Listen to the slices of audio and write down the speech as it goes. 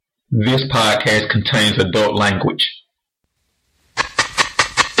This podcast contains adult language.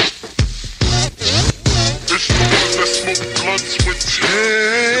 It's the ones that smoke blunts with you.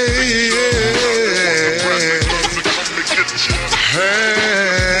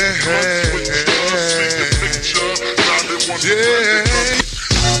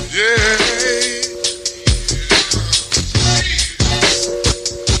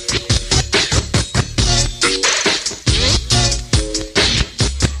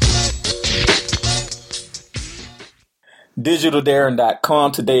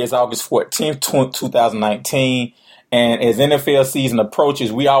 DigitalDarren.com. Today is August 14th, 2019. And as NFL season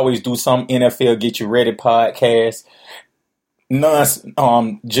approaches, we always do some NFL Get You Ready podcast.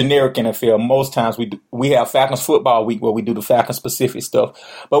 Generic NFL. Most times we have Falcons football week where we do the Falcons specific stuff.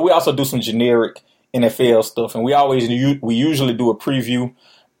 But we also do some generic NFL stuff. And we usually do a preview,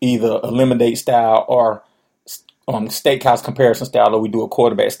 either eliminate style or steakhouse comparison style, or we do a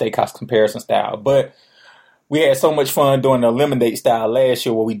quarterback steakhouse comparison style. But we had so much fun doing the eliminate style last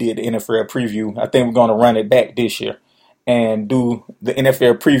year where we did the NFL preview. I think we're going to run it back this year and do the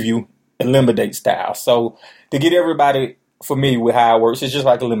NFL preview eliminate style. So to get everybody familiar with how it works, it's just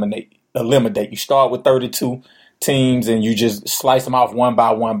like eliminate. You start with 32 teams and you just slice them off one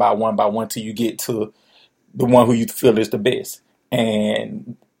by one till you get to the one who you feel is the best.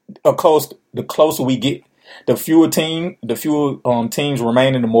 And the closer we get, the fewer teams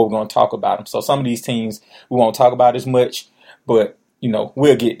remaining, the more we're going to talk about them. So some of these teams we won't talk about as much, but,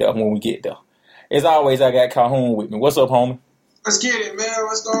 we'll get there when we get there. As always, I got Calhoun with me. What's up, homie? Let's get it, man.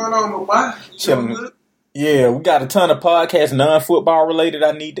 What's going on, my boy? Yeah, we got a ton of podcasts, non-football related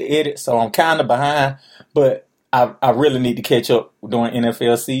I need to edit, so I'm kind of behind, but I really need to catch up during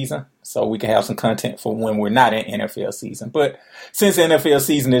NFL season so we can have some content for when we're not in NFL season. But since NFL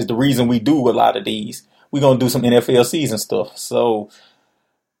season is the reason we do a lot of these, we're going to do some NFL season stuff. So,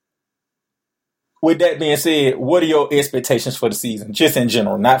 with that being said, what are your expectations for the season? Just in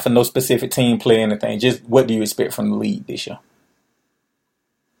general, not for no specific team play or anything. Just what do you expect from the league this year?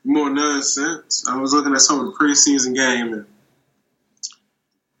 More nonsense. I was looking at some of the preseason game, and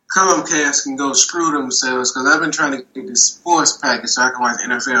Comcast can go screw themselves because I've been trying to get this sports package so I can watch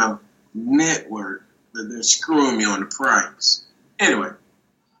NFL Network, but they're screwing me on the price. Anyway,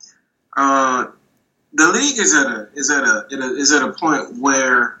 the league is at a point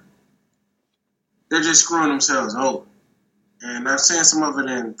where they're just screwing themselves over, and I've seen some of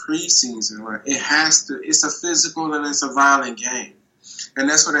it in preseason. Like it's a physical and it's a violent game, and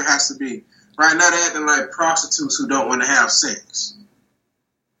that's what it has to be. Right now, they're acting like prostitutes who don't want to have sex.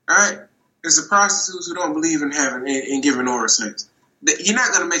 All right, it's the prostitutes who don't believe in giving oral sex. You're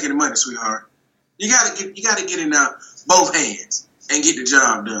not gonna make any money, sweetheart. You gotta get in out both hands and get the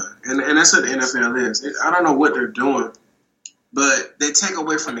job done. And that's what the NFL is. I don't know what they're doing, but they take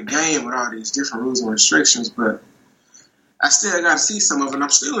away from the game with all these different rules and restrictions, but I still got to see some of it. I'm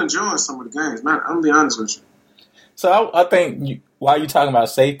still enjoying some of the games. Man, I'm going to be honest with you. So I think while you're talking about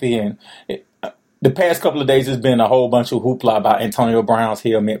safety, and the past couple of days there's been a whole bunch of hoopla about Antonio Brown's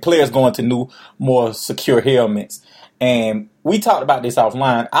helmet, players going to new, more secure helmets. And we talked about this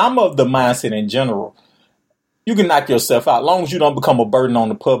offline. I'm of the mindset in general, you can knock yourself out. As long as you don't become a burden on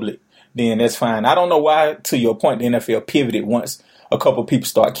the public, then that's fine. I don't know why, to your point, the NFL pivoted once a couple people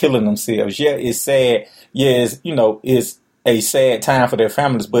start killing themselves. Yeah, it's sad. Yeah, it's a sad time for their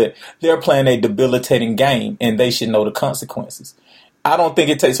families, but they're playing a debilitating game, and they should know the consequences. I don't think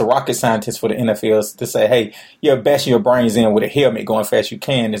it takes a rocket scientist for the NFL to say, hey, you're bashing your brains in with a helmet going fast you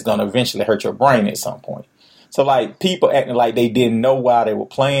can is going to eventually hurt your brain at some point. So, people acting like they didn't know why they were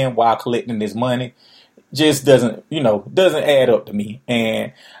playing, while collecting this money, just doesn't add up to me.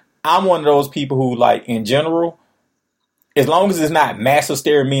 And I'm one of those people who, in general, as long as it's not mass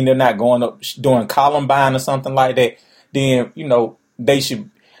hysteria, meaning they're not going up doing Columbine or something like that, then, this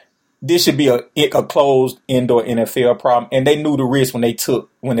should be a closed indoor NFL problem. And they knew the risk when they took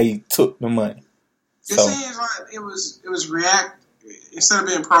the money. It seems like it was react instead of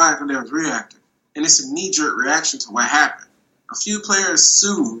being proactive, they was reactive. And it's a knee-jerk reaction to what happened. A few players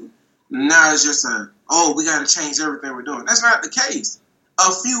sued. Now it's just we got to change everything we're doing. That's not the case.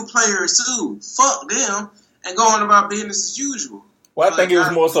 A few players sued. Fuck them and go on about business as usual. Well, I think it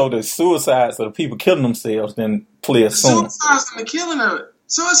was more so the suicides of the people killing themselves than players suing. Suicides and the killing of it.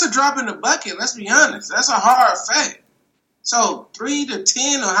 So it's a drop in the bucket. Let's be honest. That's a hard fact. So 3 to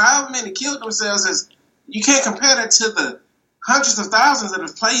 10 or however many killed themselves, you can't compare that to the hundreds of thousands that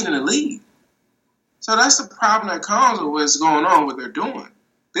have played in the league. So that's the problem that comes with what's going on, what they're doing.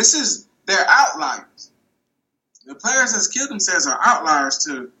 They're outliers. The players that's killed themselves are outliers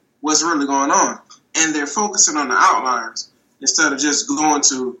to what's really going on. And they're focusing on the outliers instead of just going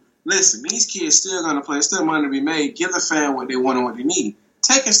to listen, these kids still going to play. Still money to be made. Give the fan what they want and what they need.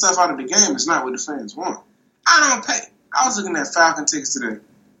 Taking stuff out of the game is not what the fans want. I don't pay. I was looking at Falcon tickets today.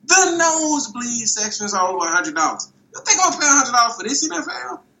 The nosebleed sections are over $100. You think I'm paying $100 for this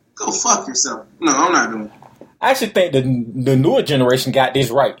NFL? Go fuck yourself. No, I'm not doing it. I actually think the newer generation got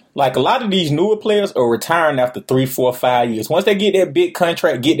this right. Like, a lot of these newer players are retiring after 3, 4, 5 years. Once they get that big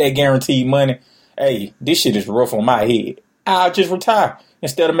contract, get that guaranteed money, hey, this shit is rough on my head. I'll just retire.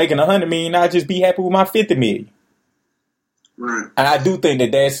 Instead of making $100 million, I'll just be happy with my $50 million. Right. And I do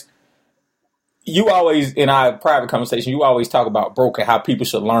think that's, you always, in our private conversation, you always talk about broke and how people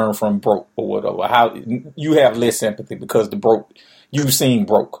should learn from broke or whatever. How you have less sympathy because the broke, you've seen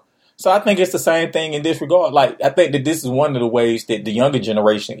broke. So I think it's the same thing in this regard. Like, I think that this is one of the ways that the younger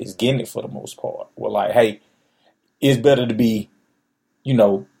generation is getting it for the most part. We're like, hey, it's better to be,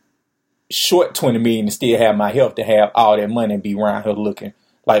 short $20 million and still have my health than have all that money and be around here looking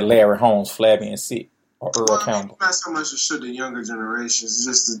like Larry Holmes, flabby and sick, or Earl Campbell. Not so much to should the younger generations. It's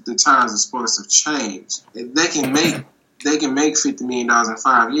just the times of sports have changed. They can make $50 million in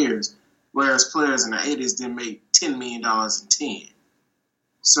 5 years, whereas players in the 80s didn't make $10 million in 10.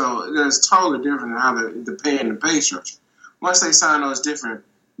 So it's totally different in how the pay and the pay structure. Once they sign those different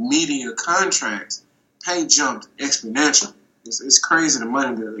media contracts, pay jumped exponentially. It's crazy the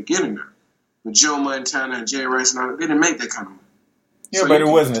money that they're getting now. But Joe Montana and Jay Rice and all that, they didn't make that kind of money. Yeah, so but it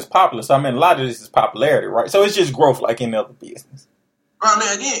wasn't as popular. So, I mean, a lot of this is popularity, right? So it's just growth like any other business. Well, I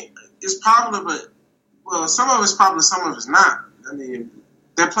mean, again, it's popular, but, some of it's popular, some of it's not. I mean,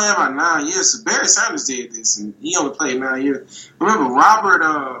 they're playing about 9 years. So Barry Sanders did this, and he only played 9 years. Remember,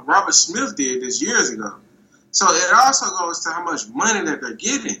 Robert Smith did this years ago. So it also goes to how much money that they're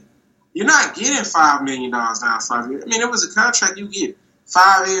getting. You're not getting $5 million now in 5 years. I mean, it was a contract you get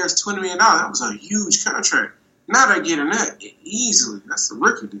 5 years, $20 million. That was a huge contract. Now they're getting that easily. That's a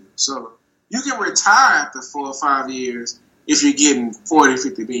rookie deal. So you can retire after 4 or 5 years if you're getting $40,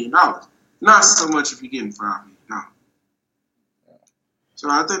 $50 million. Not so much if you're getting $5 million. So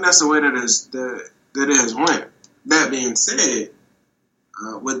I think that's the way that it has went. That being said,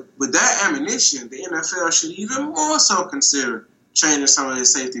 with that ammunition, the NFL should even more so consider changing some of their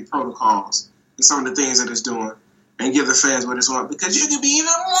safety protocols and some of the things that it's doing and give the fans what it's want, because you can be even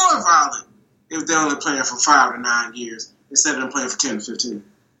more violent if they're only playing for 5 to 9 years instead of them playing for 10 to 15.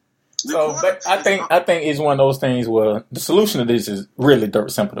 So I think it's one of those things where the solution to this is really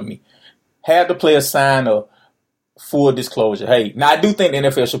dirt simple to me. Have the players sign a full disclosure. Hey, now I do think the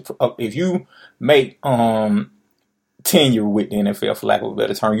NFL should, if you make tenure with the NFL, for lack of a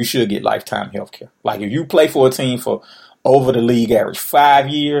better term, you should get lifetime health care. Like, if you play for a team for over the league average 5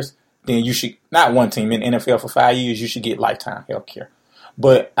 years, then you should, not one team in the NFL for 5 years, you should get lifetime health care.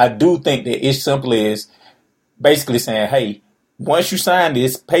 But I do think that it simply is basically saying, hey, once you sign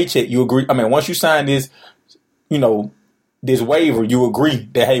this paycheck, you agree. I mean, once you sign this, this waiver, you agree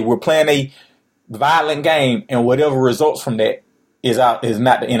that, hey, we're playing a violent game, and whatever results from that is not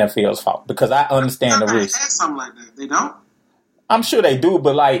the NFL's fault, because I understand the risk. Something like that, they don't. I'm sure they do,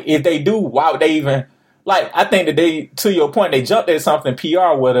 but like, if they do, why would they even? Like, I think that to your point, they jumped at something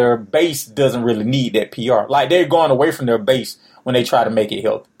PR where their base doesn't really need that PR. Like, they're going away from their base when they try to make it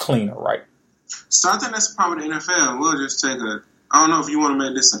health cleaner, right? So I think that's the problem with the NFL. We'll just take I don't know if you want to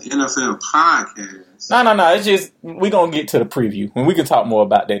make this an NFL podcast. No. It's just, we're going to get to the preview, and we can talk more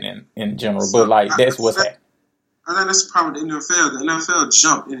about that in general. So, but, like, that's what's happening. I think that's the problem with the NFL. The NFL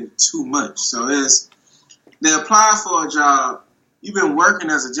jumped in it too much. So they apply for a job. You've been working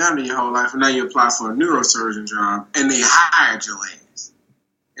as a janitor your whole life, and now you apply for a neurosurgeon job, and they hired your ass.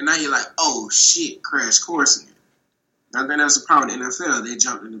 And now you're like, oh, shit, crash coursing it. I think that's the problem with the NFL. They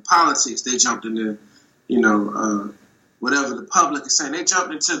jumped into politics. They jumped into, whatever the public is saying. They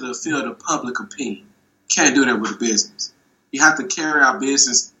jumped into the field of public opinion. Can't do that with a business. You have to carry out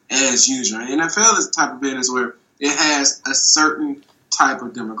business as usual. And the NFL is the type of business where it has a certain type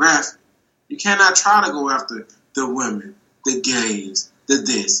of demographic. You cannot try to go after the women, the gays, the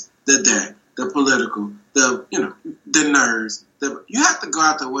this, the that, the political, the nerds. You have to go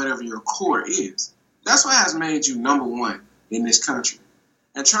after whatever your core is. That's what has made you number one in this country.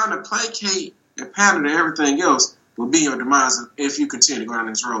 And trying to placate and pander to everything else will be your demise if you continue to go down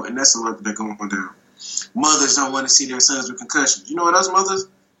this road. And that's the road that they're going down. Mothers don't want to see their sons with concussions. You know what else mothers?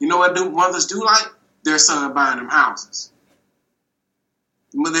 You know what mothers do like? Their son buying them houses.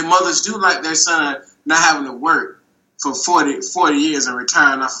 Their mothers do like their son not having to work for 40 years and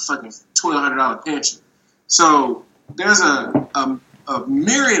retiring off a fucking $1,200 pension. So there's a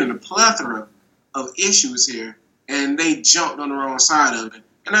myriad and a plethora of issues here, and they jumped on the wrong side of it.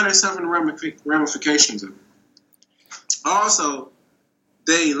 And now they're suffering the ramifications of it. Also,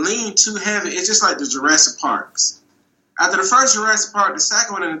 they lean too heavy. It's just like the Jurassic Parks. After the first Jurassic Park, the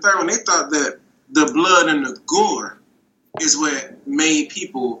second one and the third one, they thought that the blood and the gore is what made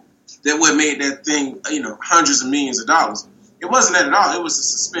that thing, hundreds of millions of dollars. It wasn't that at all. It was the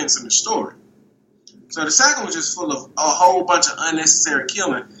suspense in the story. So the second was just full of a whole bunch of unnecessary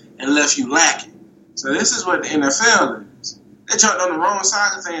killing and left you lacking. So this is what the NFL is. They jumped on the wrong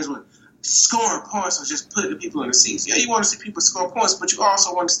side of things with scoring points or just putting people in the seats. Yeah, you want to see people score points, but you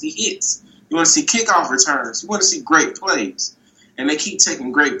also want to see hits. You want to see kickoff returns. You want to see great plays. And they keep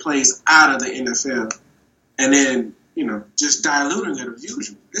taking great plays out of the NFL and then, just diluting it as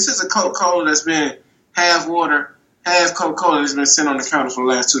usual. This is a Coca-Cola that's been half water, half Coca-Cola that's been sitting on the counter for the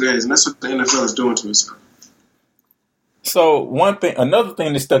last 2 days, and that's what the NFL is doing to itself. So another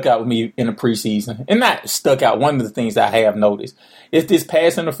thing that stuck out with me in the preseason, and not stuck out, one of the things I have noticed is this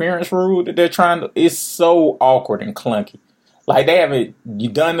pass interference rule that they're trying to. It's so awkward and clunky. Like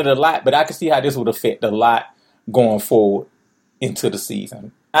you've done it a lot, but I can see how this would affect a lot going forward into the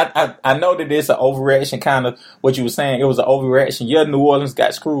season. I know that it's an overreaction, kind of what you were saying. It was an overreaction. Yeah, New Orleans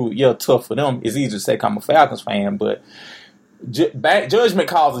got screwed. Yeah, tough for them. It's easy to say I'm a Falcons fan, but judgment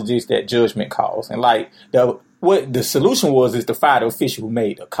calls are just that, judgment calls. And what the solution was is to fire the official who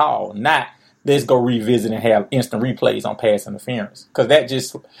made the call, not let's go revisit and have instant replays on pass interference, because that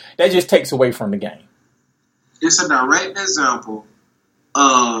just takes away from the game. It's a direct example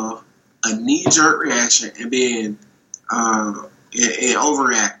of a knee-jerk reaction and being and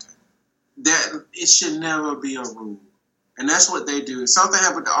overreacting. That it should never be a rule, and that's what they do. If something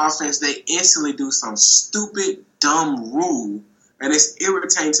happened with the offense, they instantly do some stupid, dumb rule, and it's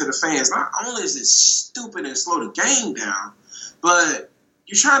irritating to the fans. Not only is it stupid and slow the game down, but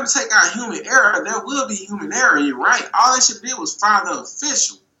you're trying to take out human error. There will be human error. You're right. All they should do was fire the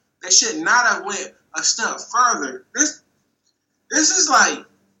official. They should not have went a step further. This is like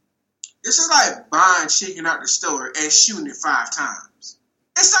buying chicken out the store and shooting it 5 times.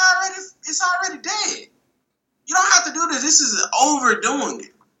 It's already dead. You don't have to do this. This is overdoing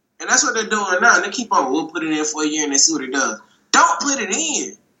it. And that's what they're doing now. And they keep on, we'll put it in for a year and they see what it does. Don't put it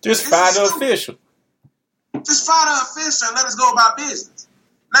in. Just fire the official. Just fire the official and let us go about business.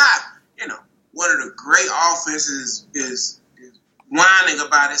 Not, one of the great offenses is whining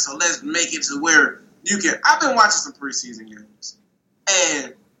about it, so let's make it to where you can. I've been watching some preseason games,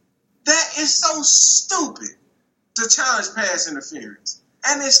 and that is so stupid to challenge pass interference.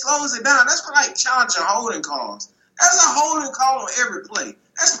 And it slows it down. That's like challenging holding calls. There's a holding call on every play.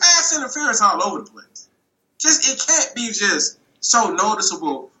 There's pass interference all over the place. It can't be just so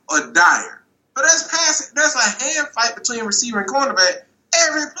noticeable or dire. But there's a hand fight between receiver and cornerback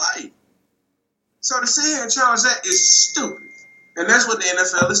every play. So to sit here and challenge that is stupid. And that's what the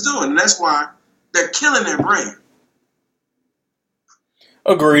NFL is doing. And that's why they're killing their brand.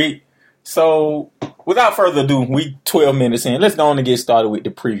 Agreed. So, without further ado, we 12 minutes in. Let's go on and get started with the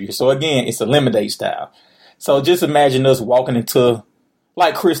preview. So, again, it's eliminate style. So, just imagine us walking into,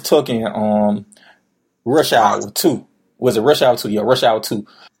 like Chris Tucker in Rush Hour 2. Was it Rush Hour 2? Yeah, Rush Hour 2.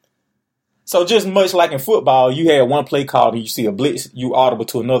 So, just much like in football, you had one play called and you see a blitz, you audible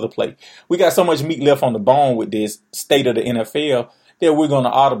to another play. We got so much meat left on the bone with this state of the NFL that we're going to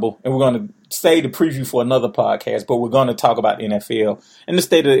audible and we're going to save the preview for another podcast, but we're going to talk about the NFL and the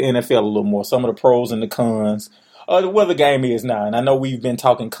state of the NFL a little more, some of the pros and the cons, where the game is now. And I know we've been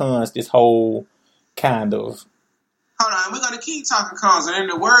talking cons this whole kind of. Hold on, we're going to keep talking cons, and in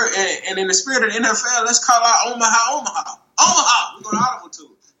the word and in the spirit of the NFL, let's call out Omaha. We're going to audible to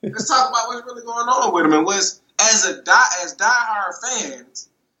it. Let's talk about what's really going on with them and what's as diehard fans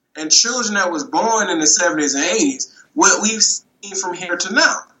and children that was born in the 70s and 80s, what we've seen from here to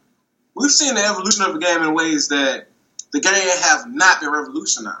now. We've seen the evolution of the game in ways that the game have not been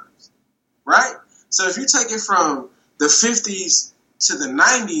revolutionized, right? So if you take it from the 50s to the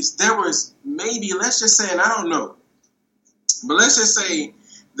 90s, there was maybe, let's just say, and I don't know, but let's just say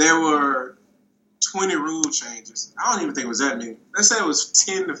there were 20 rule changes. I don't even think it was that many. Let's say it was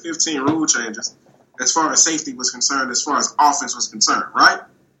 10 to 15 rule changes as far as safety was concerned, as far as offense was concerned, right?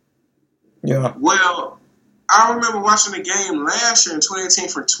 Yeah. Well, I remember watching the game last year in 2018.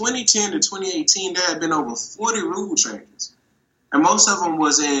 From 2010 to 2018, there had been over 40 rule changes. And most of them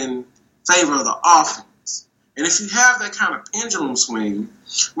was in favor of the offense. And if you have that kind of pendulum swing,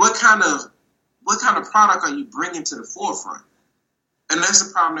 what kind of product are you bringing to the forefront? And that's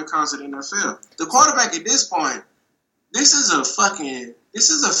the problem that comes with the NFL. The quarterback at this point, this is a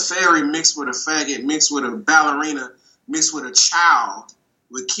fairy mixed with a faggot, mixed with a ballerina, mixed with a child,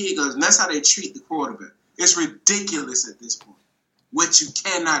 with kids, and that's how they treat the quarterback. It's ridiculous at this point what you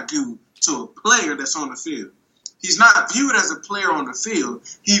cannot do to a player that's on the field. He's not viewed as a player on the field.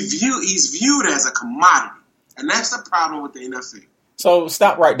 He's viewed as a commodity. And that's the problem with the NFL. So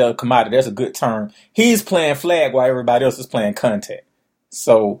stop right there, commodity. That's a good term. He's playing flag while everybody else is playing contact.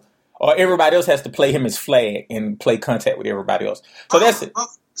 So, or everybody else has to play him as flag and play contact with everybody else. So that's it.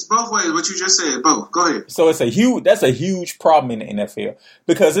 It's both ways. What you just said, both. Go ahead. So that's a huge problem in the NFL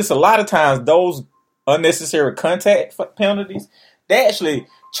because it's a lot of times those unnecessary contact penalties, they actually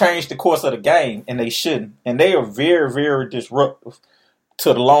change the course of the game, and they shouldn't. And they are very, very disruptive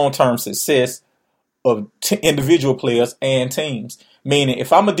to the long-term success of individual players and teams. Meaning,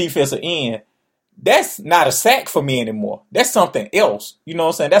 if I'm a defensive end, that's not a sack for me anymore. That's something else. You know what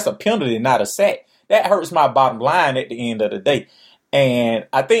I'm saying? That's a penalty, not a sack. That hurts my bottom line at the end of the day. And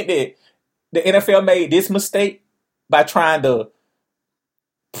I think that the NFL made this mistake by trying to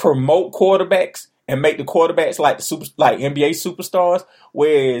promote quarterbacks and make the quarterbacks like NBA superstars,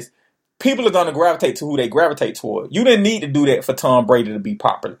 whereas people are going to gravitate to who they gravitate toward. You didn't need to do that for Tom Brady to be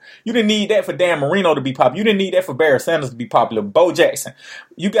popular. You didn't need that for Dan Marino to be popular. You didn't need that for Barry Sanders to be popular. Bo Jackson.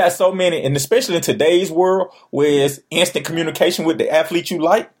 You got so many, and especially in today's world where it's instant communication with the athlete you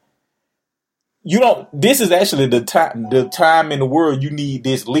like, this is actually the time in the world you need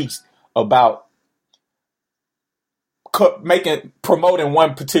this least about promoting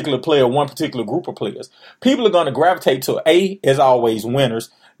one particular player, one particular group of players. People are going to gravitate to A, as always,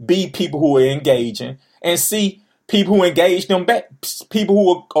 winners, B, people who are engaging, and C, people who engage them back, people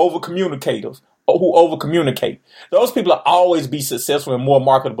who are over-communicative, or who over-communicate. Those people will always be successful and more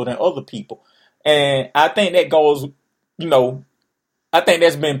marketable than other people. And I think that goes, I think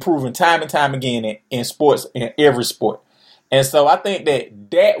that's been proven time and time again in sports, in every sport. And so I think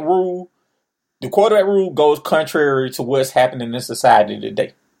that rule, the quarterback rule, goes contrary to what's happening in society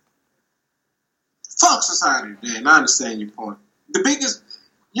today. Fuck society today, and I understand your point.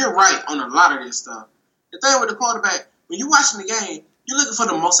 You're right on a lot of this stuff. The thing with the quarterback, when you're watching the game, you're looking for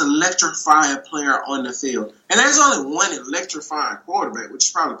the most electrifying player on the field. And there's only one electrifying quarterback, which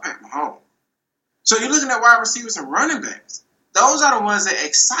is probably Pat Mahomes. So you're looking at wide receivers and running backs. Those are the ones that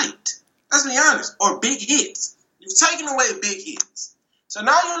excite. Let's be honest. Or big hits. You've taken away big hits. So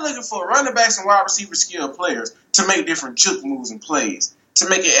now you're looking for running backs and wide receiver skilled players to make different juke moves and plays, to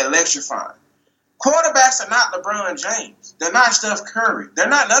make it electrifying. Quarterbacks are not LeBron James. They're not Steph Curry. They're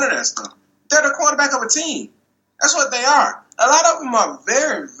not none of that stuff. They're the quarterback of a team. That's what they are. A lot of them are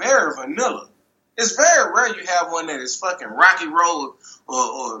very, very vanilla. It's very rare you have one that is fucking Rocky Road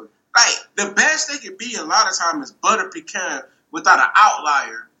or like the best they could be a lot of times is butter pecan without an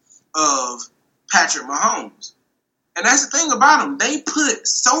outlier of Patrick Mahomes. And that's the thing about them. They put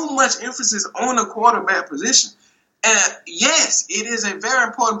so much emphasis on the quarterback position. And yes, it is a very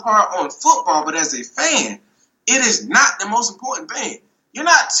important part on football, but as a fan, it is not the most important thing. You're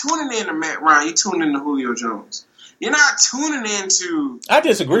not tuning in to Matt Ryan, you're tuning in to Julio Jones. You're not tuning in to... I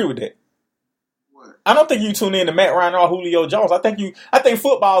disagree with that. What? I don't think you tune in to Matt Ryan or Julio Jones. I think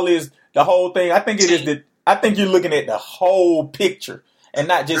football is the whole thing. I think you're looking at the whole picture and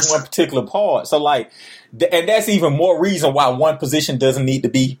not just one particular part. So and that's even more reason why one position doesn't need to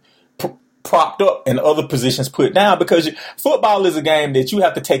be propped up and other positions put down, because football is a game that you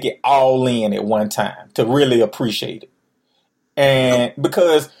have to take it all in at one time to really appreciate it. And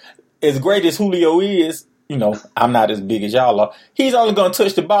because as great as Julio is, I'm not as big as y'all are, he's only going to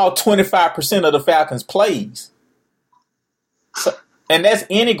touch the ball 25% of the Falcons' plays. So, and that's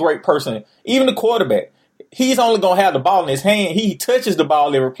any great person, even the quarterback. He's only going to have the ball in his hand. He touches the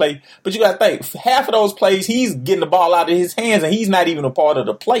ball every play. But you got to think, half of those plays, he's getting the ball out of his hands and he's not even a part of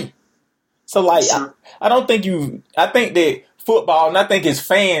the play. So, I think that football, and I think as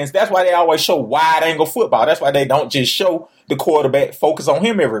fans, that's why they always show wide angle football. That's why they don't just show the quarterback, focus on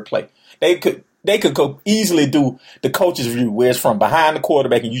him every play. They could easily do the coach's view where it's from behind the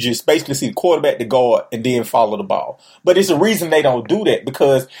quarterback and you just basically see the quarterback, the guard, and then follow the ball. But it's a reason they don't do that,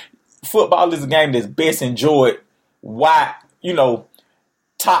 because football is a game that's best enjoyed wide,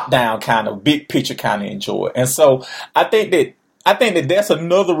 top down kind of, big picture kind of enjoyed. And so I think that that's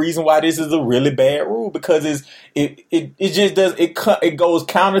another reason why this is a really bad rule, because it goes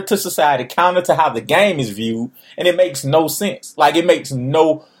counter to society, counter to how the game is viewed, and it makes no sense. It makes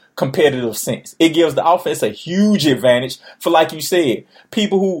no competitive sense. It gives the offense a huge advantage for, like you said,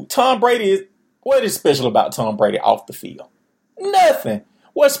 people who Tom Brady is. What is special about Tom Brady off the field? Nothing.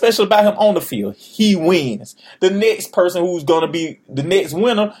 What's special about him on the field? He wins. The next person who's going to be the next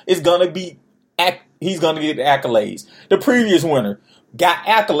winner is going to be. He's going to get accolades. The previous winner got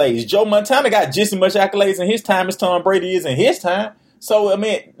accolades. Joe Montana got just as much accolades in his time as Tom Brady is in his time. So,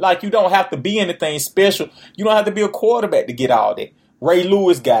 you don't have to be anything special. You don't have to be a quarterback to get all that. Ray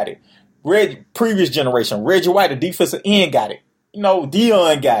Lewis got it. previous generation. Reggie White, the defensive end, got it.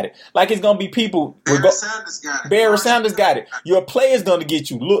 Dion got it. Like, it's going to be people. Barry Sanders got it. Barry Sanders got it. Your player's going to get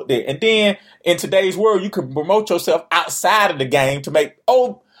you looked at. And then in today's world, you can promote yourself outside of the game to make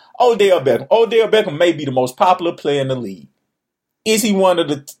Odell Beckham. Odell Beckham may be the most popular player in the league. Is he one of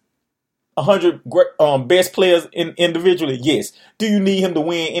the 100 best players individually? Yes. Do you need him to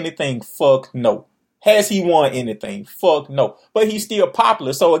win anything? Fuck no. Has he won anything? Fuck no. But he's still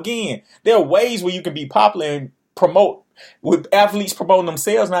popular. So again, there are ways where you can be popular and promote. With athletes promoting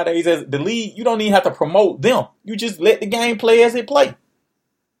themselves nowadays as the league, you don't even have to promote them. You just let the game play as it play.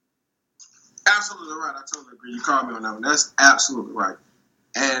 Absolutely right. I totally agree. You called me on that one. That's absolutely right.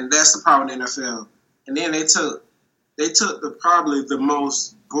 And that's the problem in the NFL. And then they took probably the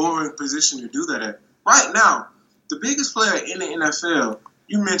most boring position to do that at. Right now, the biggest player in the NFL,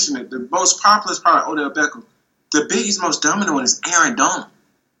 you mentioned it, the most popular is probably Odell Beckham. The biggest, most dominant one is Aaron Donald.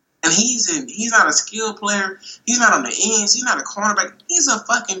 And he's not a skilled player. He's not on the ends. He's not a cornerback. He's a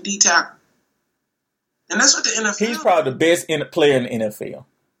fucking D tackle. And that's what the NFL. He's probably the best player in the NFL.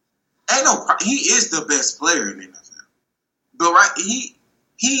 He is the best player in the NFL. But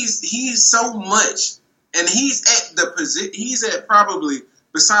he's so much, and he's at the position. He's at probably,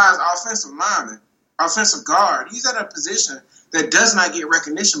 besides offensive lineman, offensive guard, he's at a position that does not get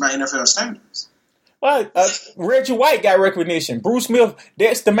recognition by NFL standards. Well, Reggie White got recognition. Bruce Smith,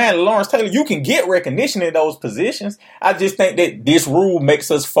 Dexter Manley, Lawrence Taylor. You can get recognition in those positions. I just think that this rule makes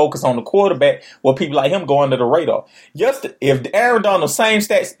us focus on the quarterback where people like him go under the radar. If Aaron Donald, same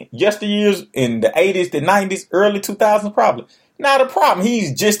stats yesteryears in the 80s, the 90s, early 2000s, probably. Not a problem.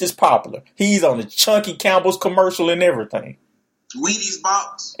 He's just as popular. He's on the Chunky Campbell's commercial and everything. Wheaties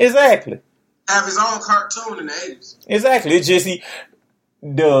box. Exactly. Have his own cartoon in the 80s. Exactly. It's just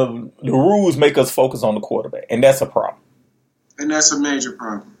the rules make us focus on the quarterback, and that's a problem. And that's a major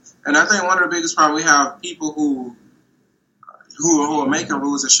problem. And I think one of the biggest problems, we have people who are making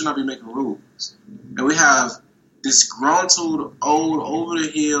rules that should not be making rules. And we have disgruntled, old,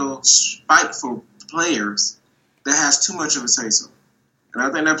 over-the-hill, spiteful players that has too much of a say-so. And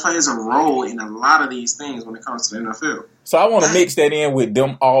I think that plays a role in a lot of these things when it comes to the NFL. So I want to mix that in with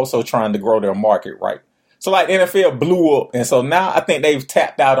them also trying to grow their market, right? So, like, the NFL blew up, and so now I think they've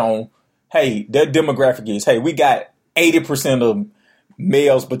tapped out on, hey, their demographic is, hey, we got 80% of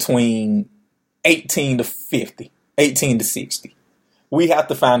males between 18 to 50, 18 to 60. We have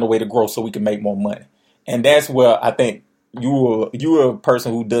to find a way to grow so we can make more money. And that's where I think you're a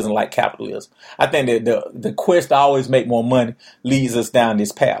person who doesn't like capitalism. I think that the quest to always make more money leads us down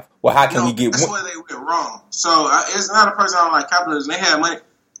this path. Well, how can we get... That's where they went wrong. So, it's not a person I don't like capitalism. They had money.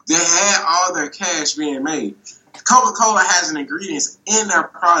 They had all their cash being made. Coca-Cola has an ingredients in their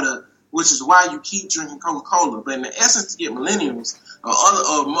product, which is why you keep drinking Coca-Cola. But in the essence, to get millennials or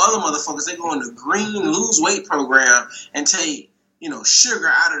other motherfuckers, they go on the green lose weight program and take, sugar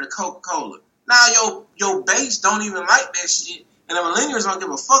out of the Coca-Cola. Now your base don't even like that shit, and the millennials don't give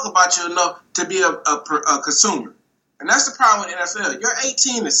a fuck about you enough to be a consumer. And that's the problem with NFL. Your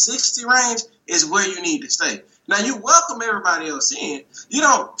 18 to 60 range is where you need to stay. Now, you welcome everybody else in. You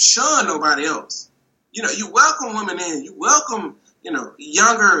don't shun nobody else. You welcome women in. You welcome,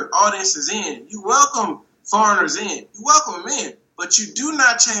 younger audiences in. You welcome foreigners in. You welcome them in. But you do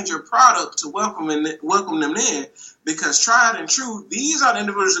not change your product to welcome them in, because tried and true, these are the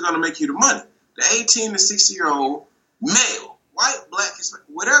individuals who are going to make you the money. The 18 to 60-year-old male, white, black,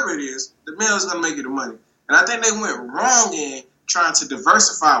 whatever it is, the male is going to make you the money. And I think they went wrong in trying to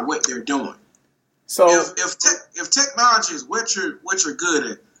diversify what they're doing. So if technology is what you're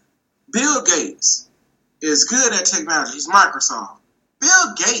good at, Bill Gates is good at technology. He's Microsoft.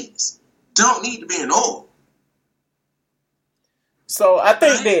 Bill Gates don't need to be in oil. So I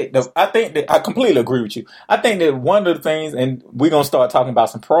think that I completely agree with you. I think that one of the things, and we're gonna start talking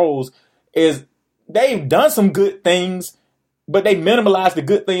about some pros, is they've done some good things, but they minimalize the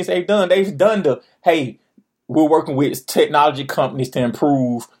good things they've done. They've done we're working with technology companies to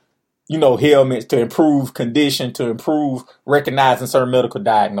improve, helmets, to improve condition, to improve recognizing certain medical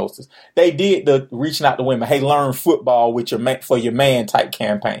diagnoses. They did the reaching out to women, hey, learn football for your man type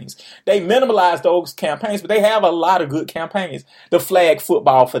campaigns. They minimalized those campaigns, but they have a lot of good campaigns. The flag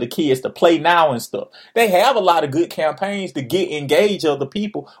football for the kids, to play now and stuff. They have a lot of good campaigns to engage other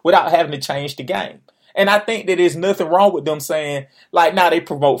people without having to change the game. And I think that there's nothing wrong with them saying, like, now they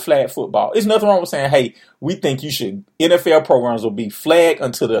promote flag football. There's nothing wrong with saying, hey, we think NFL programs will be flag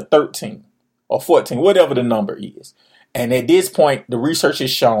until the 13 or 14, whatever the number is. And at this point, the research has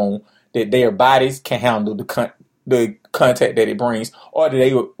shown that their bodies can handle the contact that it brings, or that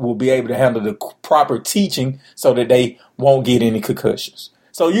they will be able to handle the proper teaching so that they won't get any concussions.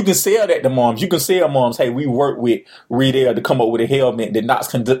 So you can sell that to moms. You can sell moms, hey, we work with Riddell to come up with a helmet that knocks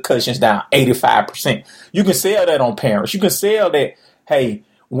concussions down 85%. You can sell that on parents. You can sell that, hey,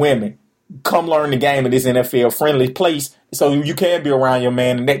 women, come learn the game in this NFL friendly place so you can be around your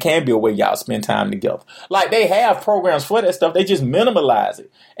man, and that can be a way y'all spend time together. Like, they have programs for that stuff. They just minimalize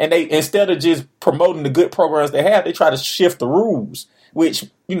it. And they, instead of just promoting the good programs they have, they try to shift the rules, which,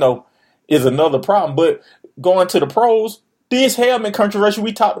 is another problem. But going to the pros, this helmet controversy,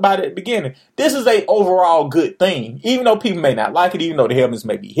 we talked about at the beginning. This is a overall good thing, even though people may not like it, even though the helmets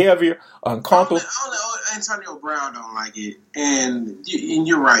may be heavier, uncomfortable. Only Antonio Brown don't like it, and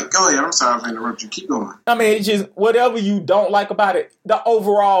you're right. Go ahead. I'm sorry for interrupting you. Keep going. I mean, it's just whatever you don't like about it, the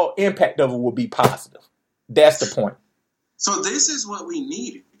overall impact of it will be positive. That's the point. So this is what we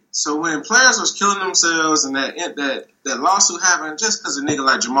needed. So when players was killing themselves and that lawsuit happened just because a nigga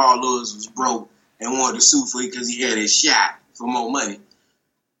like Jamal Lewis was broke and wanted to sue for it because he had his shot for more money.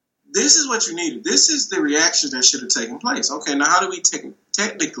 This is what you needed. This is the reaction that should have taken place. Okay, now how do we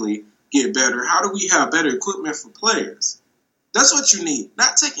technically get better? How do we have better equipment for players? That's what you need.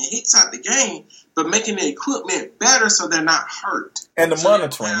 Not taking hits out the game, but making the equipment better so they're not hurt. And the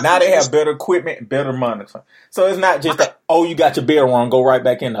monitoring. Now they have better equipment and better monitoring. So it's not just you got your bell rung, go right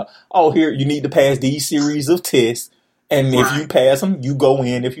back in there. Here, you need to pass these series of tests. And if you pass them, you go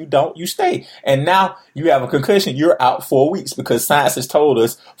in. If you don't, you stay. And now you have a concussion, you're out 4 weeks because science has told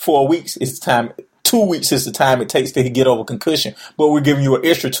us 4 weeks is the time. 2 weeks is the time it takes to get over concussion. But we're giving you an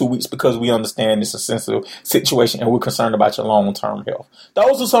extra 2 weeks because we understand it's a sensitive situation and we're concerned about your long-term health.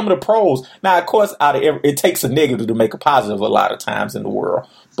 Those are some of the pros. Now, of course, it takes a negative to make a positive a lot of times in the world.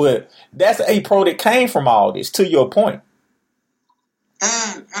 But that's a pro that came from all this, to your point.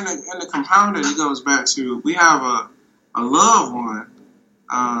 And the compounder, it goes back to, we have a loved one,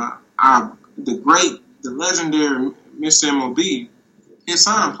 the legendary Mr. MLB, his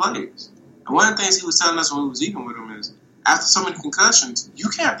son plays. And one of the things he was telling us when we was eating with him is, after so many concussions, you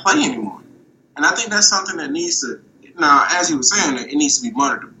can't play anymore. And I think that's something that needs to, now, as he was saying, it needs to be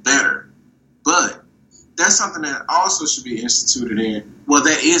monitored better. But that's something that also should be instituted in. Well,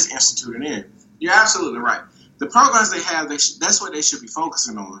 that is instituted in. You're absolutely right. The programs they have, that's what they should be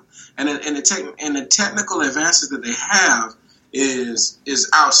focusing on. And the technical advances that they have is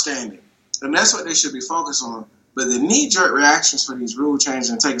outstanding. And that's what they should be focused on. But the knee-jerk reactions for these rule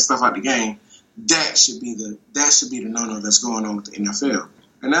changes and taking stuff out the game, that should be the no-no that's going on with the NFL.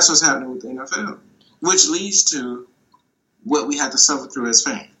 And that's what's happening with the NFL, which leads to what we have to suffer through as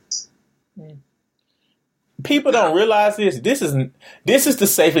fans. People don't realize this. This is the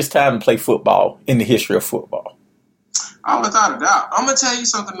safest time to play football in the history of football. Oh, without a doubt. I'm going to tell you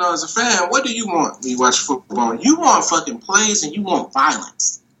something, though, as a fan. What do you want when you watch football? You want fucking plays and you want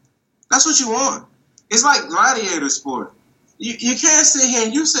violence. That's what you want. It's like gladiator sport. You can't sit here,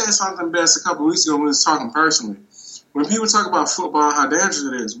 and you said something best a couple weeks ago when we was talking personally. When people talk about football, how dangerous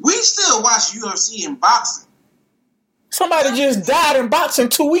it is, we still watch UFC and boxing. Somebody just died in boxing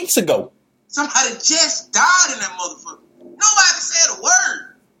 2 weeks ago. Somebody just died in that motherfucker. Nobody said a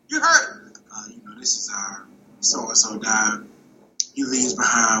word. You heard, this is our so-and-so died. He leaves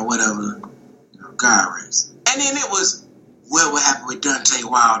behind whatever, God rest. And then it was, what would happen with Deontay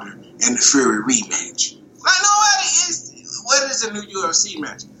Wilder and the Fury rematch? Like, what is a new UFC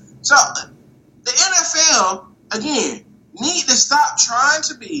match? So, the NFL, again, need to stop trying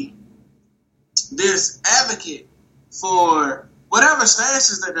to be this advocate for whatever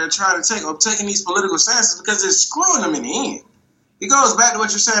stances that they're trying to take, or taking these political stances, because it's screwing them in the end. It goes back to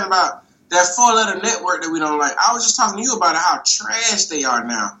what you're saying about that four-letter network that we don't like. I was just talking to you about how trash they are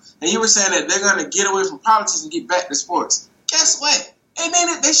now. And you were saying that they're going to get away from politics and get back to sports. Guess what? And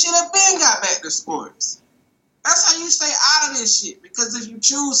then they should have been got back to sports. That's how you stay out of this shit. Because if you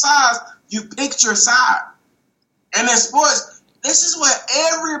choose sides, you pick your side. And in sports, this is what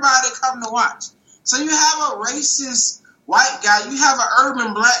everybody come to watch. So you have a racist white guy, you have an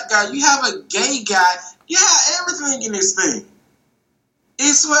urban black guy, you have a gay guy, you have everything in this thing.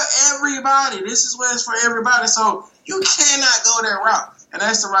 It's for everybody. This is where it's for everybody. So you cannot go that route. And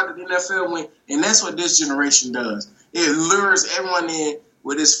that's the route that the NFL went. And that's what this generation does. It lures everyone in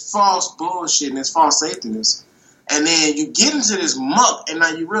with this false bullshit and this false safetyness. And then you get into this muck, and now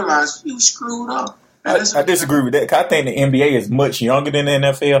you realize you screwed up. I disagree with that, because I think the NBA is much younger than the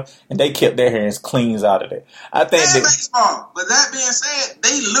NFL, and they kept their hands clean out of that. I think baseball. But that being said,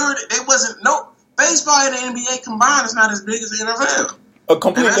 they lured it. They wasn't baseball and the NBA combined is not as big as the NFL. I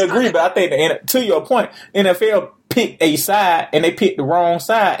completely agree, but I think to your point, NFL picked a side and they picked the wrong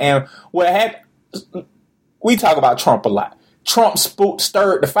side. And what happened? We talk about Trump a lot. Trump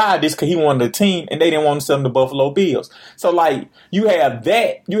stirred the fire this because he wanted a team and they didn't want to sell him the Buffalo Bills. So, like, you have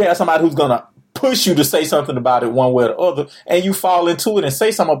that. You have somebody who's going to push you to say something about it one way or the other, and you fall into it and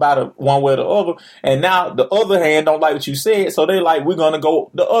say something about it one way or the other. And now the other hand don't like what you said, so they're like, we're going to go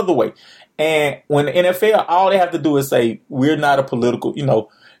the other way. And when the NFL, all they have to do is say, we're not a political,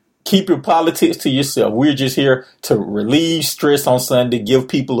 keep your politics to yourself. We're just here to relieve stress on Sunday, give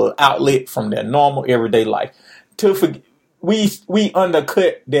people an outlet from their normal everyday life. We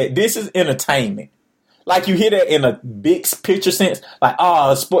undercut that this is entertainment. Like, you hear that in a big picture sense, like,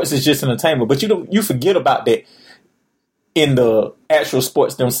 sports is just entertainment. But you forget about that in the actual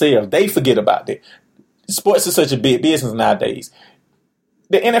sports themselves. They forget about that. Sports is such a big business nowadays.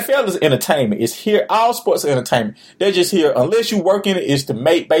 The NFL is entertainment. It's here. All sports are entertainment. They're just here, unless you work in it, is to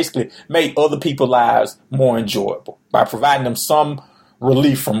make other people's lives more enjoyable by providing them some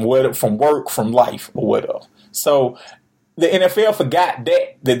relief from work, from life, or whatever. So the NFL forgot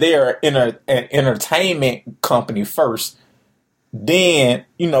that they are an entertainment company first, then,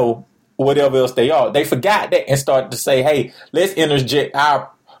 whatever else they are. They forgot that and started to say, hey, let's interject our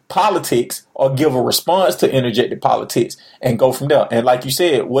politics or give a response to interjected politics and go from there. And like you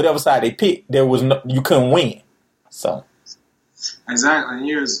said, whatever side they picked, you couldn't win. So exactly,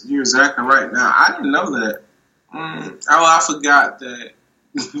 you're exactly right. Now, I didn't know that. I forgot that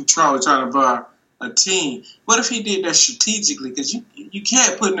Trump was trying to buy a team. What if he did that strategically? Because you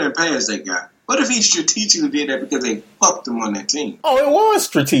can't put in there past that guy. What if he strategically did that because they fucked him on that team? Oh, it was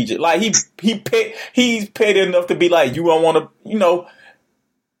strategic. Like, he's petty enough to be like, you don't want to,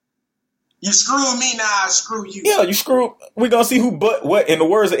 you screwing me, now I screw you. Yeah, you screw. We're gonna see who what in the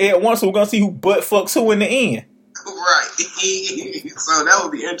words of Ed Once, we're gonna see who butt fucks who in the end. Right. So that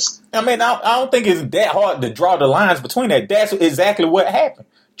would be interesting. I mean, I don't think it's that hard to draw the lines between that. That's exactly what happened.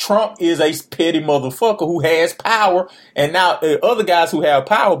 Trump is a petty motherfucker who has power, and now other guys who have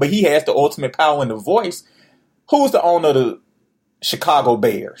power, but he has the ultimate power and the voice. Who's the owner of the Chicago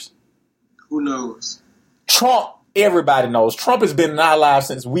Bears? Who knows? Trump. Everybody knows. Trump has been in our lives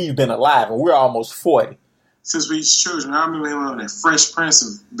since we've been alive, and we're almost 40. Since we was children. I remember him on that Fresh Prince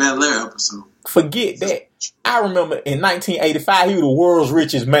of Bel-Air episode. Forget that. I remember in 1985, he was the world's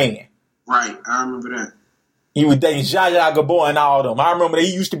richest man. Right, I remember that. He was dating Zsa Zsa Gabor and all them. I remember that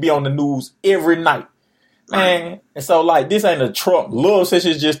he used to be on the news every night. Man, right. And so, like, this ain't a Trump love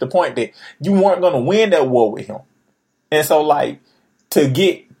session. It's just the point that you weren't going to win that war with him. And so, like, to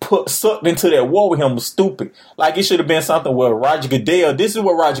get sucked into that war with him was stupid. Like, it should have been something where Roger Goodell, this is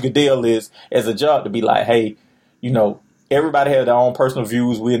what Roger Goodell is as a job, to be like, hey, everybody has their own personal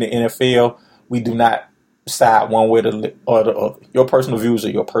views. We in the NFL, we do not side one way or the other. Your personal views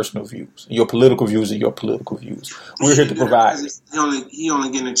are your personal views. Your political views are your political views. We're here to provide. He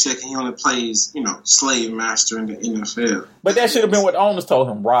only getting a check and he only plays, slave master in the NFL. But that should have been what the owners told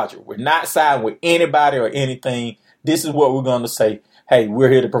him, Roger. We're not siding with anybody or anything. This is what we're going to say. Hey, we're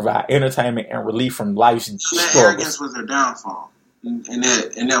here to provide entertainment and relief from life's struggles. That arrogance was their downfall, and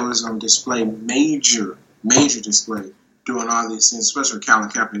that was on display, major display during all these things, especially with Colin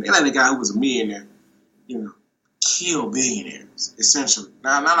Kaepernick. They let a guy who was a millionaire, kill billionaires essentially.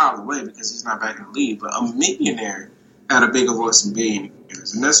 Now, not all the way because he's not back in the league, but a millionaire had a bigger voice than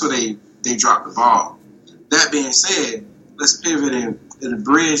billionaires, and that's where they dropped the ball. That being said, let's pivot and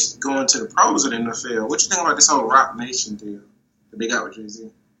bridge going to the pros of the NFL. What you think about this whole Rock Nation deal that they got with Jay-Z?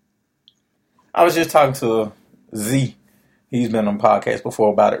 I was just talking to Z. He's been on podcast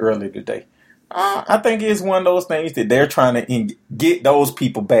before about it earlier today. I think it's one of those things that they're trying to get those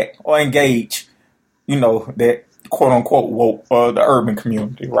people back or engage, that quote unquote woke the urban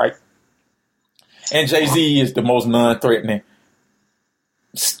community, right? And Jay-Z is the most non-threatening,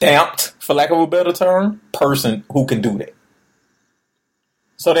 stamped, for lack of a better term, person who can do that.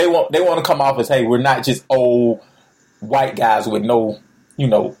 So they want to come off as, hey, we're not just old white guys with no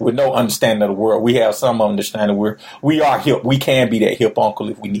understanding of the world. We have some understanding. We are hip. We can be that hip uncle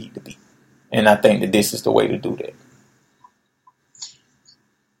if we need to be. And I think that this is the way to do that.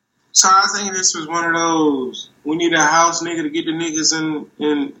 So I think this was one of those, we need a house nigga to get the niggas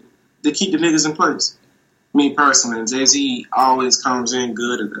in to keep the niggas in place. Me personally, and Jay-Z always comes in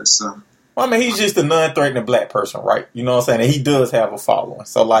good at that stuff. Well, I mean, he's just a non-threatening black person, right? You know what I'm saying? And he does have a following.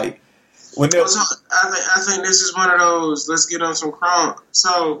 So, like, I think this is one of those, let's get on some crime.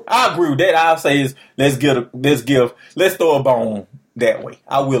 So I agree with that. I'll say is let's throw a bone that way.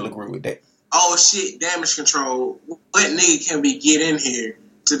 I will agree with that. Oh shit, damage control. What nigga can we get in here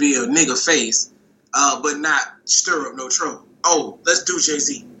to be a nigga face, but not stir up no trouble? Oh, let's do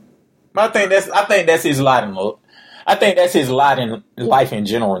Jay-Z. I think that's his lighting up. I think that's his lot in life in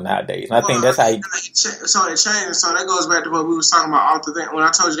general nowadays. And I think that's how he... So it changed. So that goes back to what we was talking about off the thing when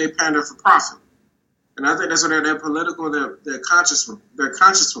I told you they pander for profit. And I think that's what they're political. They're conscious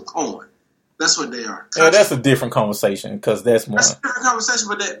for coin. That's what they are. Yeah, that's a different conversation because that's more. That's a different conversation,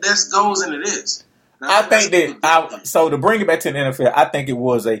 but that goes into this. I think that so to bring it back to the NFL, I think it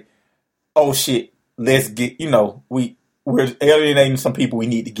was oh shit, let's get we're alienating some people we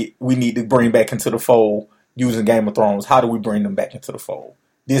need to bring back into the fold using Game of Thrones. How do we bring them back into the fold?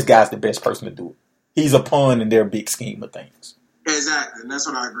 This guy's the best person to do it. He's a pawn in their big scheme of things. Exactly, and that's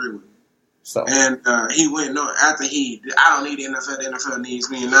what I agree with. So and he went after I don't need the NFL. The NFL needs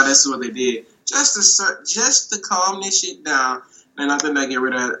me, and now this is what they did just to calm this shit down. And I think they get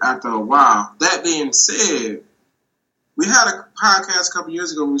rid of it after a while. That being said, we had a podcast a couple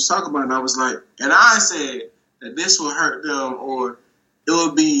years ago we was talking about it, and I was like, and I said that this will hurt them, or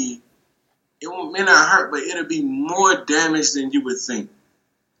it may not hurt, but it'll be more damage than you would think.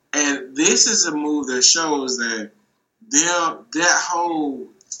 And this is a move that shows that that whole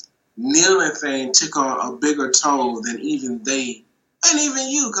kneeling thing took on a bigger toll than even they, and even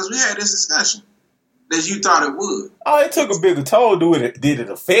you, because we had this discussion, that you thought it would. Oh, it took a bigger toll. Did it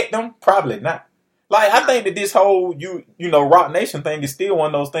affect them? Probably not. Like, I think that this whole, Rock Nation thing is still one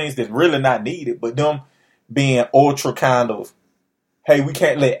of those things that's really not needed, but them being ultra kind of, hey, we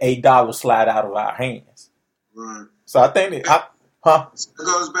can't let $8 slide out of our hands. Right. So I think that, So it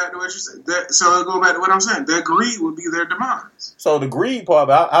goes back to what you said. So it goes back to what I'm saying. Their greed would be their demise. So the greed part,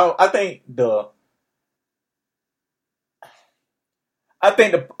 I think the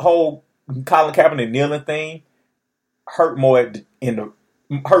whole Colin Kaepernick kneeling thing hurt more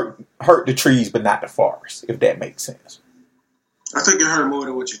hurt the trees, but not the forest. If that makes sense. I think it hurt more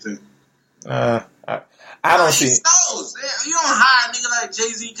than what you think. I don't see. You don't hire a nigga like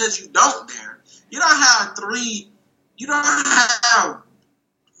Jay-Z because you don't dare. You don't have You don't have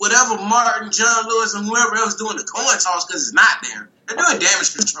whatever Martin, John Lewis, and whoever else doing the coin toss because it's not there. They're doing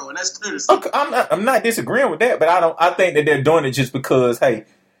damage control, and that's clear to see. Okay, I'm not disagreeing with that, but I think that they're doing it just because, hey,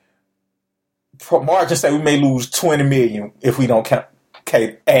 margin say we may lose $20 million if we don't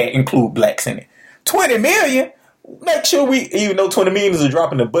include blacks in it. $20 million. Make sure even though $20 million is a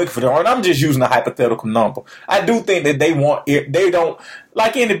drop in the bucket for them, and I'm just using a hypothetical number. I do think that they don't,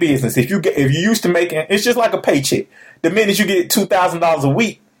 like in the business, if you used to making, it's just like a paycheck. The minute you get $2,000 a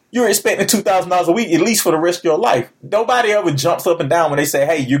week, you're expecting $2,000 a week at least for the rest of your life. Nobody ever jumps up and down when they say,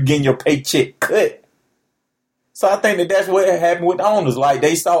 hey, you're getting your paycheck cut. So I think that's what happened with the owners. Like,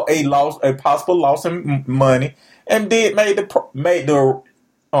 they saw a possible loss in money and made the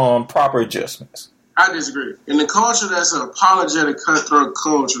proper adjustments. I disagree. In the culture that's an apologetic, cutthroat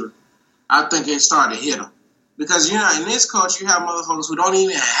culture, I think it started to hit them. Because, in this culture, you have motherfuckers who don't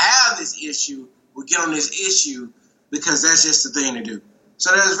even have this issue, will get on this issue because that's just the thing to do.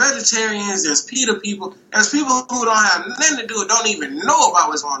 So there's vegetarians, there's PETA people, there's people who don't have nothing to do and don't even know about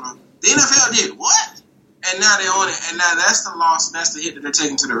what's going on. The NFL did what? And now they own it, and now that's the loss, and that's the hit that they're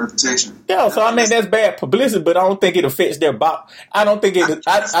taking to their reputation. Yeah, so I mean that's bad publicity, but I don't think it affects their bottom. I don't think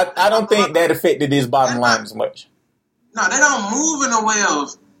that affected his bottom line as much. No, they don't move in a way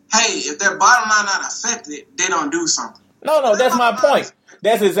of, hey, if their bottom line not affected, they don't do something. No, that's my point.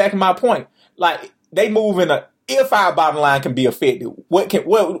 That's exactly my point. Like, they move in if our bottom line can be affected, what can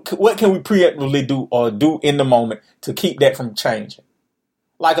we preemptively do or do in the moment to keep that from changing?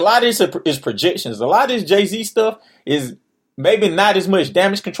 Like, a lot of this is projections. A lot of this Jay-Z stuff is maybe not as much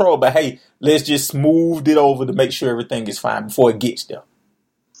damage control, but hey, let's just smooth it over to make sure everything is fine before it gets there.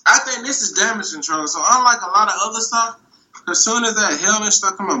 I think this is damage control. So unlike a lot of other stuff, as soon as that helmet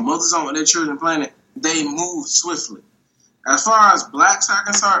stuff come up, mothers on with their children playing it, they move swiftly. As far as blacks are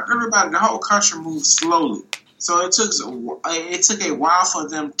concerned, the whole country moved slowly. So it took a while for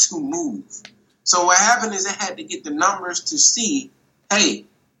them to move. So what happened is they had to get the numbers to see, hey,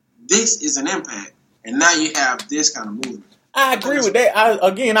 this is an impact, and now you have this kind of movement. I agree with that.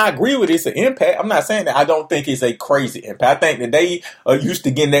 I agree with it's an impact. I'm not saying that I don't think it's a crazy impact. I think that they are used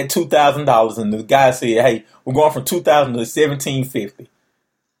to getting that $2,000, and the guy said, hey, we're going from $2,000 to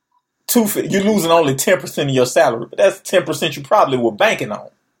 $1,750. You're losing only 10% of your salary, but that's 10% you probably were banking on.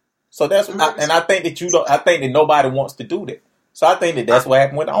 So that's I think that nobody wants to do that. So I think that's what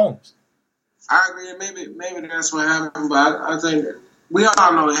happened with the owners. I agree. Maybe that's what happened, but I think that we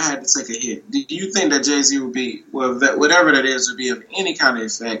all know it had to take a hit. Do you think that Jay-Z would be, whatever that is, would be of any kind of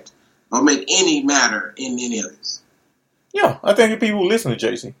effect or make any matter in any of this? Yeah, I think if people listen to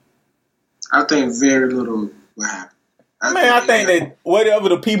Jay-Z. I think very little will happen. I think that whatever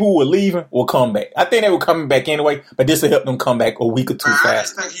the people who were leaving will come back. I think they were coming back anyway, but this will help them come back a week or two faster. I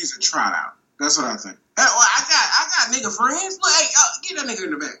just think he's a tryout. That's what I think. Well, I got nigga friends. Look, hey, get that nigga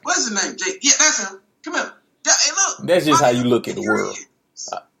in the back. What's his name? Jake. Yeah, that's him. Come here. Hey, look. That's just how you look at the world.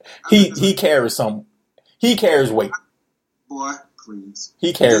 He carries some. He carries weight. Boy, please.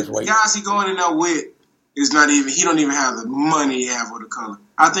 He carries weight. The guys he going in there with is not even. He don't even have the money he have for the color.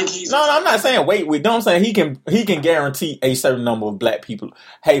 I think he's. No, I'm not saying weight with. I'm saying he can guarantee a certain number of black people.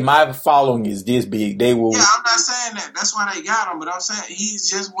 Hey, my following is this big. They will. Yeah, I'm not saying that. That's why they got him. But I'm saying he's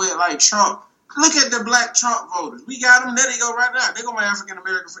just with like Trump. Look at the black Trump voters. We got them. There they go right now. They go my African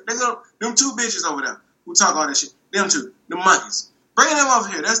American. They go them two bitches over there who talk all that shit. Them two, the monkeys. Bring them over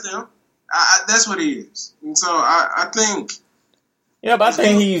here. That's them. That's what he is. And so I think. Yeah, but I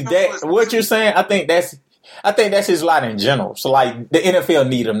think he's that. What you're saying, I think that's his lot in general. So like the NFL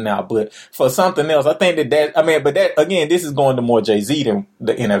need him now, but for something else, I think but that again, this is going to more Jay-Z than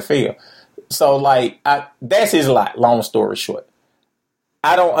the NFL. So like that's his lot. Long story short,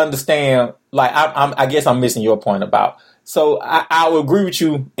 I don't understand. Like I guess I'm missing your point about. So I would agree with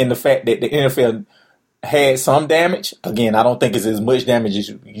you in the fact that the NFL had some damage. Again, I don't think it's as much damage as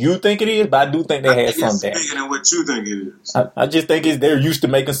you think it is, but I do think they had some damage. Bigger than what you think it is. I just think they're used to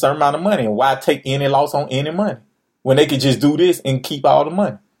making a certain amount of money, and why take any loss on any money when they could just do this and keep all the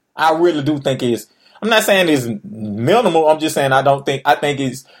money? I really do think I'm not saying it's minimal. I'm just saying I think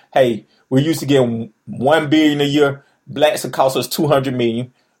it's, hey, we're used to getting $1 billion a year. Blacks will cost us $200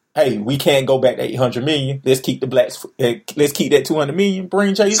 million. Hey, we can't go back to $800 million. Let's keep the blacks. Let's keep that $200 million.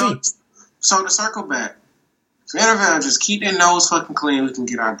 Bring Jay-Z. So to circle back, if NFL just keep their nose fucking clean, we can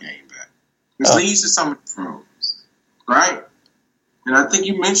get our game back. This leads to some of the pros, right? And I think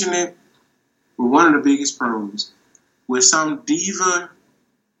you mentioned it with one of the biggest pros, with some diva,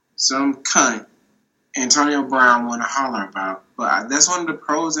 some cunt, Antonio Brown want to holler about. But that's one of the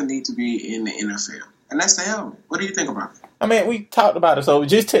pros that need to be in the NFL. And that's the helmet. What do you think about that? I mean, we talked about it. So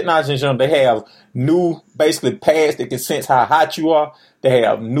just technology in general, they have new, basically pads that can sense how hot you are. They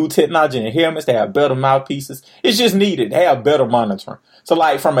have new technology in helmets. They have better mouthpieces. It's just needed. They have better monitoring. So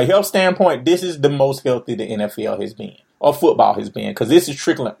like from a health standpoint, this is the most healthy the NFL has been, or football has been, because this is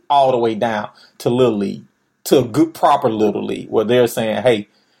trickling all the way down to Little League, to a good, proper Little League, where they're saying, hey,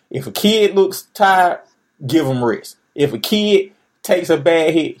 if a kid looks tired, give him rest. If a kid takes a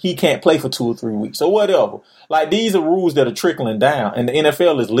bad hit, he can't play for 2 or 3 weeks or whatever. Like, these are rules that are trickling down, and the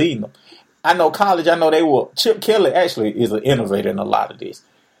NFL is leading them. I know college, Chip Kelly actually is an innovator in a lot of this.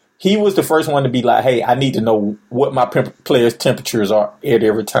 He was the first one to be like, hey, I need to know what my players' temperatures are at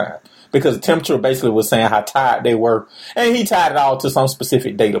every time. Because the temperature basically was saying how tired they were. And he tied it all to some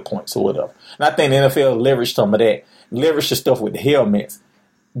specific data points or whatever. And I think the NFL leveraged some of that. Leveraged the stuff with the helmets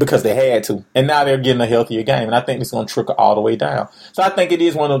because they had to. And now they're getting a healthier game. And I think it's going to trickle all the way down. So I think it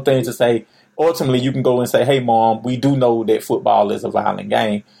is one of those things to say, ultimately you can go and say, hey, Mom, we do know that football is a violent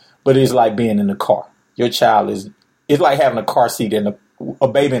game. But it's like being in the car. Your child it's like having a car seat a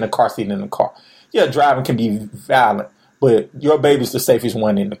baby in a car seat in the car. Yeah, driving can be violent, but your baby's the safest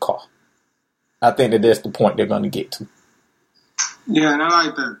one in the car. I think that's the point they're going to get to. Yeah, and I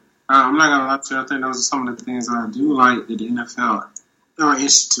like that. I'm not going to lie to you. I think those are some of the things I do like that the NFL are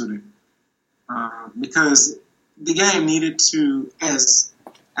instituting. Because the game needed to, as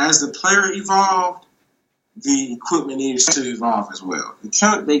the player evolved, the equipment needs to evolve as well. You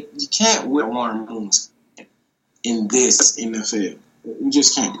can't wear Warren Moon's in this NFL. You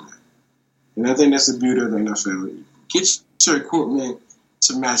just can't do that. And I think that's the beauty of the NFL. Get your equipment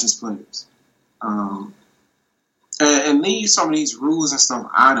to match its players. And leave some of these rules and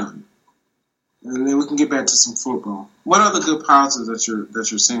stuff out of it. And then we can get back to some football. What other good positives that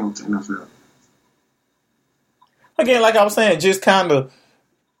you're seeing with the NFL? Again, like I was saying, just kind of,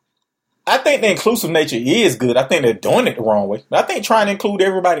 I think the inclusive nature is good. I think they're doing it the wrong way. But I think trying to include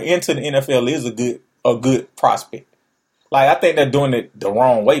everybody into the NFL is a good prospect. Like, I think they're doing it the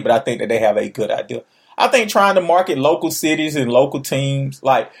wrong way, but I think that they have a good idea. I think trying to market local cities and local teams,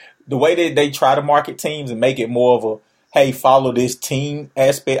 like the way that they try to market teams and make it more of a, hey, follow this team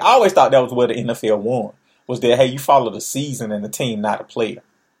aspect. I always thought that was where the NFL won, was that, hey, you follow the season and the team, not a player.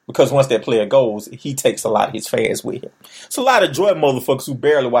 Because once that player goes, he takes a lot of his fans with him. It's a lot of joy motherfuckers who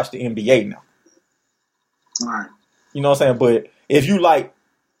barely watch the NBA now. Right. You know what I'm saying? But if you like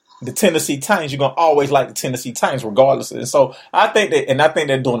the Tennessee Titans, you're going to always like the Tennessee Titans regardless. And so I think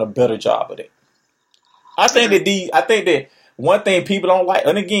they're doing a better job of it. I think that one thing people don't like,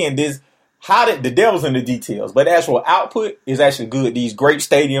 and again, the devil's in the details, but the actual output is actually good. These great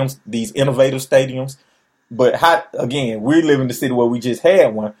stadiums, these innovative stadiums. But again, we live in the city where we just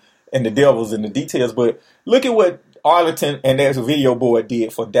had one, and the devil's in the details. But look at what Arlington and their video board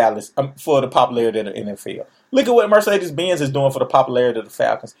did for Dallas, for the popularity of the NFL. Look at what Mercedes-Benz is doing for the popularity of the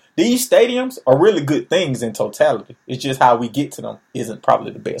Falcons. These stadiums are really good things in totality. It's just how we get to them isn't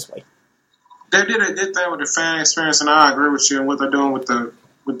probably the best way. They did a good thing with the fan experience, and I agree with you on what they're doing with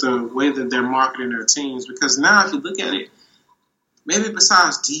the way that they're marketing their teams. Because now, if you look at it, maybe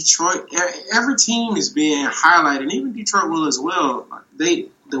besides Detroit, every team is being highlighted, and even Detroit will as well. The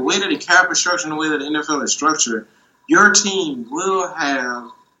way that the cap is structured and the way that the NFL is structured, your team will have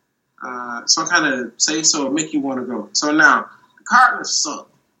some kind of say-so make you want to go. So now, the Cardinals suck.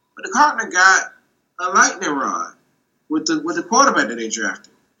 But the Cardinals got a lightning rod with the quarterback that they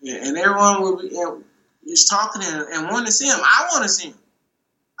drafted. And everyone will be is talking and wanting to see him. I want to see him.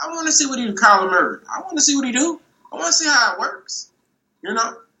 I want to see what he do, Kyler Murray. I want to see what he do. I want to see how it works. You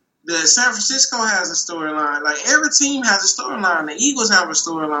know, the San Francisco has a storyline. Like, every team has a storyline. The Eagles have a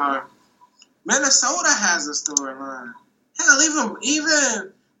storyline. Minnesota has a storyline. Hell,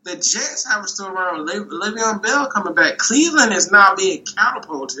 even the Jets have a storyline with Le'Veon Bell coming back. Cleveland is now being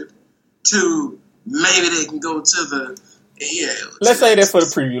catapulted to maybe they can go to the Let's say that for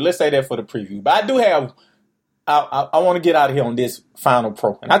the preview. But I do have. I want to get out of here on this final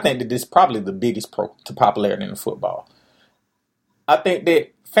pro, and I think that this is probably the biggest pro to popularity in football. I think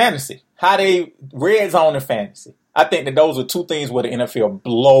that fantasy, how they red zone and fantasy, I think that those are two things where the NFL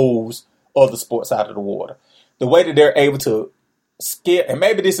blows other sports out of the water. The way that they're able to skip, and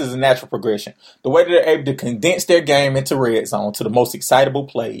maybe this is a natural progression, the way that they're able to condense their game into red zone to the most excitable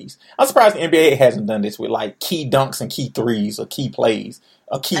plays. I'm surprised the NBA hasn't done this with like key dunks and key threes or key plays,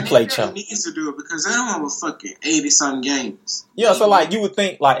 a key play challenge. Needs to do it because they don't have fucking 80-some games. Yeah, so like you would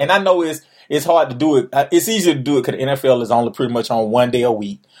think, like, and I know it's hard to do it. It's easier to do it because the NFL is only pretty much on 1 day a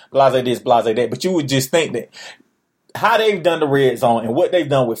week. Blase this, blase that. But you would just think that how they've done the red zone and what they've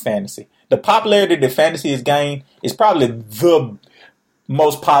done with fantasy, the popularity that fantasy has gained is probably the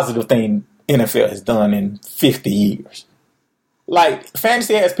most positive thing NFL has done in 50 years. Like,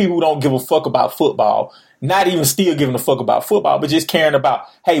 fantasy has people who don't give a fuck about football, not even still giving a fuck about football, but just caring about,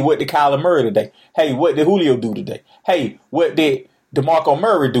 hey, what did Kyler Murray today? Hey, what did Julio do today? Hey, what did DeMarco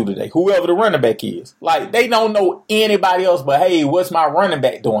Murray do today? Whoever the running back is. Like, they don't know anybody else but, hey, what's my running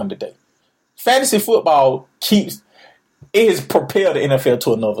back doing today? Fantasy football has propelled the NFL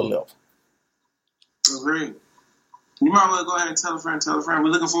to another level. Agreed. You might want to go ahead and tell a friend. We're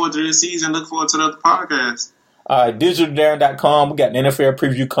looking forward to this season. Look forward to the other podcast. DigitalDarren.com. We got an NFL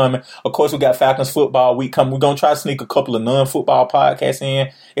preview coming. Of course, we got Falcons football week coming. We're going to try to sneak a couple of non-football podcasts in.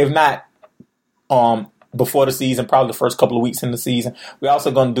 If not, before the season, probably the first couple of weeks in the season. We're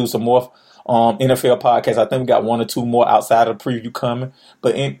also going to do some more NFL podcasts. I think we got 1 or 2 more outside of the preview coming.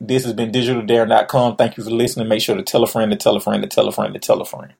 But this has been DigitalDarren.com. Thank you for listening. Make sure to tell a friend to tell a friend to tell a friend to tell a friend.